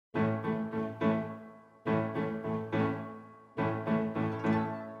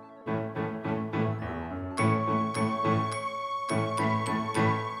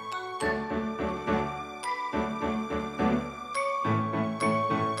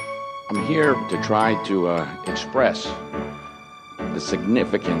I'm here to try to express the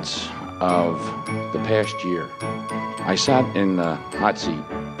significance of the past year. I sat in the hot seat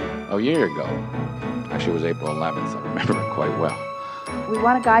a year ago. Actually, it was April 11th. I remember it quite well. We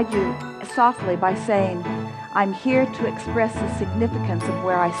want to guide you softly by saying, I'm here to express the significance of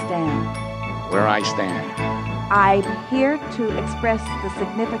where I stand. Where I stand. I'm here to express the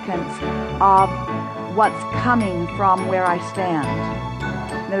significance of what's coming from where I stand.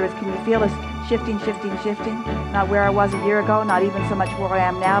 In other words, can you feel this shifting? Not where I was a year ago, not even so much where I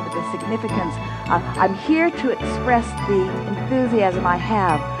am now, but the significance. I'm here to express the enthusiasm I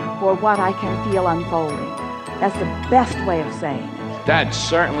have for what I can feel unfolding. That's the best way of saying it. That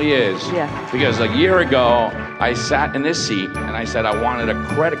certainly is. Yeah. Because a year ago, I sat in this seat and I said I wanted a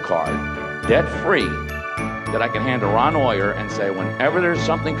credit card, debt-free, that I can hand to Ron Oyer and say, whenever there's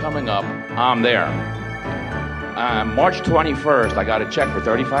something coming up, I'm there. March 21st, I got a check for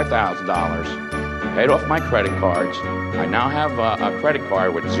 $35,000, paid off my credit cards. I now have a credit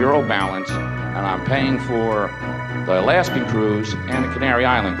card with zero balance, and I'm paying for the Alaskan cruise and the Canary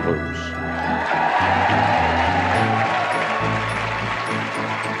Island cruise.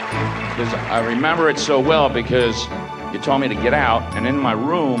 Because I remember it so well because you told me to get out, and in my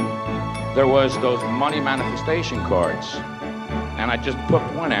room, there was those money manifestation cards. And I just put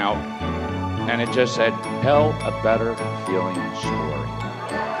one out, and it just said, "Tell a better feeling story."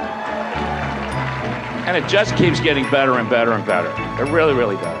 And it just keeps getting better and better and better. It really,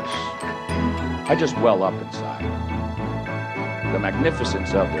 really does. I just well up inside. The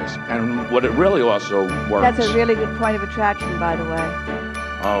magnificence of this. And what it really also works. That's a really good point of attraction, by the way.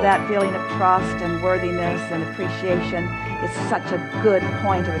 Oh. That feeling of trust and worthiness and appreciation is such a good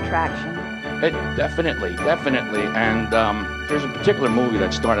point of attraction. It definitely. And there's a particular movie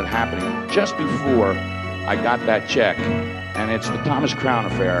that started happening just before I got that check, and it's the Thomas Crown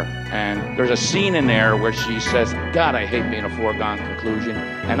Affair. And there's a scene in there where she says, "God, I hate being a foregone conclusion."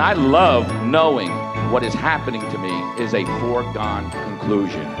 And I love knowing what is happening to me is a foregone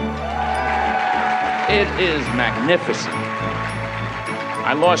conclusion. It is magnificent.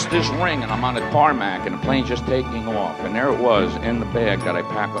 I lost this ring, and I'm on the tarmac, and the plane's just taking off. And there it was in the bag that I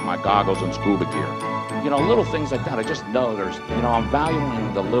packed with my goggles and scuba gear. You know, little things like that. I just know there's, you know, I'm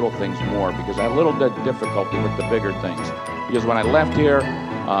valuing the little things more because I have a little bit of difficulty with the bigger things. Because when I left here,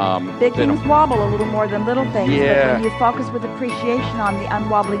 big things wobble a little more than little things. Yeah. But when you focus with appreciation on the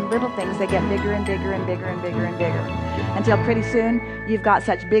unwobbling little things, they get bigger and bigger and bigger and bigger and bigger. Until pretty soon, you've got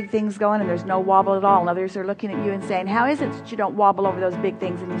such big things going and there's no wobble at all. And others are looking at you and saying, how is it that you don't wobble over those big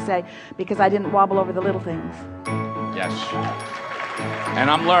things? And you say, because I didn't wobble over the little things. Yes. And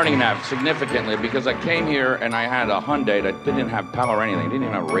I'm learning that significantly because I came here and I had a Hyundai that didn't have power or anything. It didn't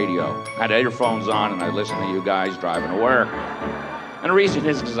even have radio. I had earphones on and I listened to you guys driving to work. And the reason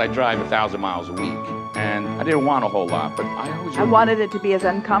is because I drive 1,000 miles a week. And I didn't want a whole lot, but I wanted it to be as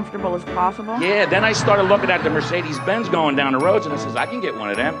uncomfortable as possible. Yeah, then I started looking at the Mercedes-Benz going down the roads and I says, I can get one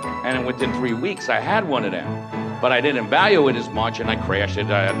of them. And within 3 weeks, I had one of them. But I didn't value it as much and I crashed it.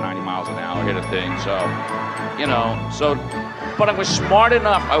 I had 90 miles an hour, hit a thing. So, you know, but I was smart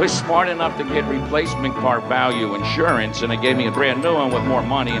enough to get replacement car value insurance, and they gave me a brand new one with more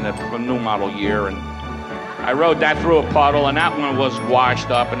money in a new model year. And I rode that through a puddle, and that one was washed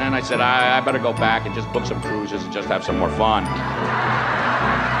up. And then I said, I better go back and just book some cruises and just have some more fun.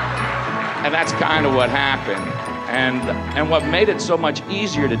 And that's kind of what happened. And what made it so much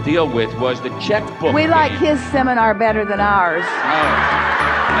easier to deal with was the checkbook. We like his seminar better than ours.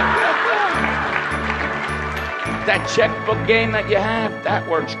 That checkbook game that you have, that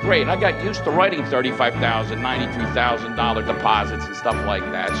works great. I got used to writing $35,000, $93,000 deposits and stuff like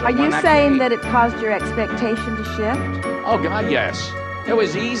that. So are you saying that it caused your expectation to shift? Oh, God, yes. It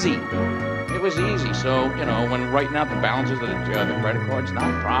was easy. It was easy. So, you know, when writing out the balances of the credit cards, not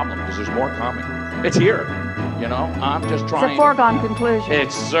a problem because there's more coming. It's here. You know, I'm just trying. It's a foregone conclusion.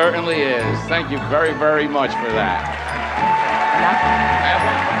 It certainly is. Thank you very, very much for that.